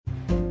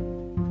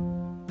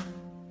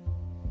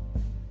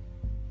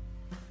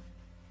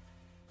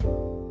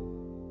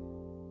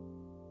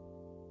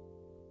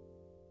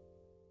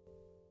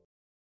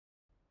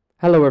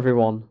Hello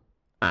everyone,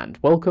 and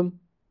welcome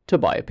to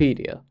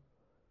Biopedia.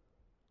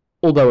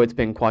 Although it's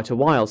been quite a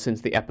while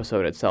since the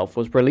episode itself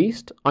was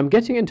released, I'm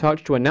getting in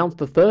touch to announce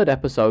the third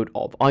episode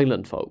of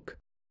Island Folk.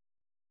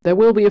 There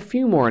will be a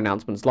few more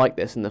announcements like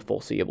this in the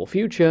foreseeable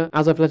future,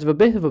 as I've let a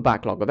bit of a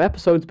backlog of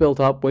episodes built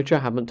up which I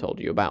haven't told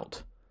you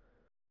about.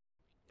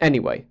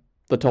 Anyway,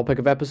 the topic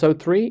of episode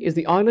 3 is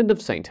the island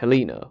of St.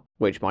 Helena,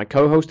 which my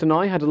co-host and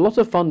I had a lot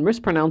of fun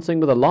mispronouncing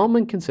with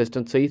alarming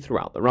consistency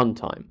throughout the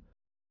runtime.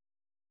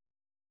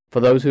 For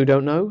those who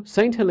don't know,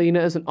 St. Helena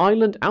is an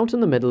island out in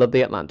the middle of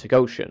the Atlantic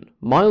Ocean,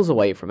 miles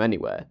away from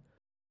anywhere.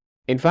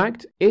 In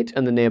fact, it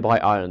and the nearby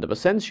island of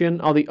Ascension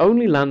are the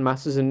only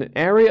landmasses in an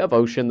area of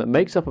ocean that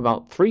makes up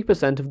about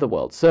 3% of the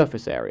world's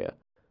surface area,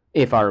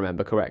 if I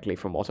remember correctly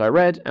from what I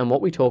read and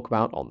what we talk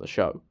about on the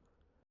show.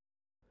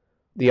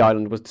 The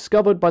island was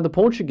discovered by the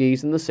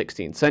Portuguese in the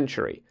 16th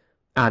century,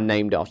 and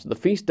named after the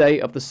feast day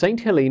of the St.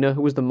 Helena,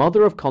 who was the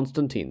mother of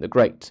Constantine the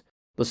Great,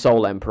 the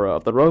sole emperor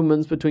of the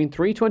Romans between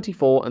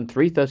 324 and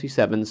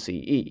 337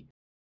 CE.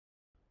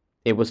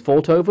 It was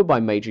fought over by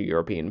major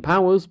European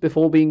powers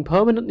before being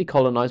permanently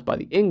colonized by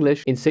the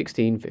English in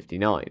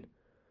 1659.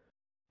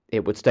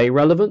 It would stay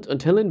relevant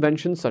until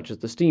inventions such as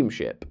the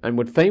steamship, and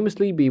would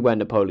famously be where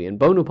Napoleon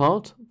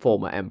Bonaparte,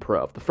 former emperor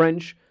of the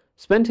French,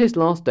 spent his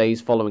last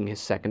days following his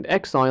second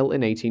exile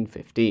in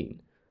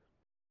 1815.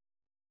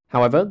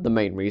 However, the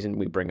main reason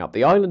we bring up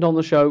the island on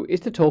the show is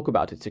to talk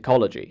about its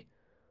ecology.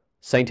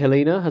 St.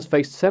 Helena has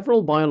faced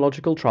several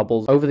biological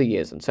troubles over the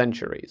years and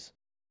centuries.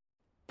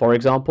 For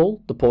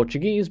example, the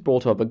Portuguese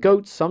brought over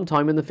goats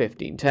sometime in the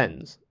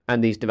 1510s,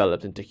 and these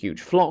developed into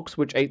huge flocks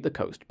which ate the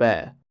coast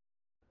bare.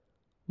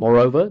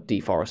 Moreover,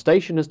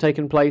 deforestation has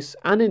taken place,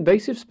 and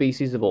invasive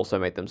species have also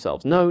made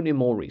themselves known in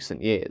more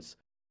recent years.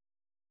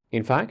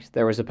 In fact,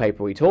 there is a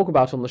paper we talk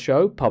about on the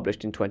show,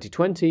 published in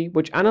 2020,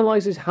 which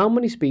analyses how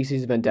many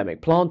species of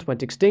endemic plant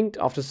went extinct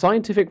after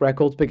scientific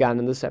records began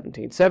in the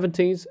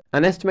 1770s,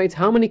 and estimates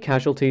how many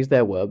casualties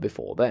there were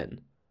before then.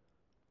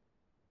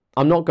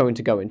 I'm not going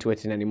to go into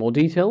it in any more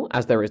detail,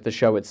 as there is the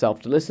show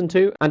itself to listen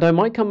to, and I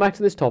might come back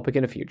to this topic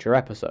in a future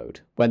episode,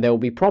 when there will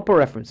be proper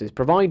references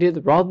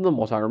provided rather than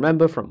what I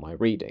remember from my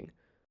reading.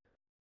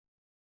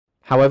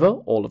 However,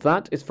 all of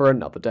that is for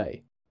another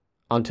day.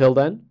 Until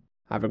then,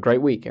 have a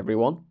great week,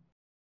 everyone.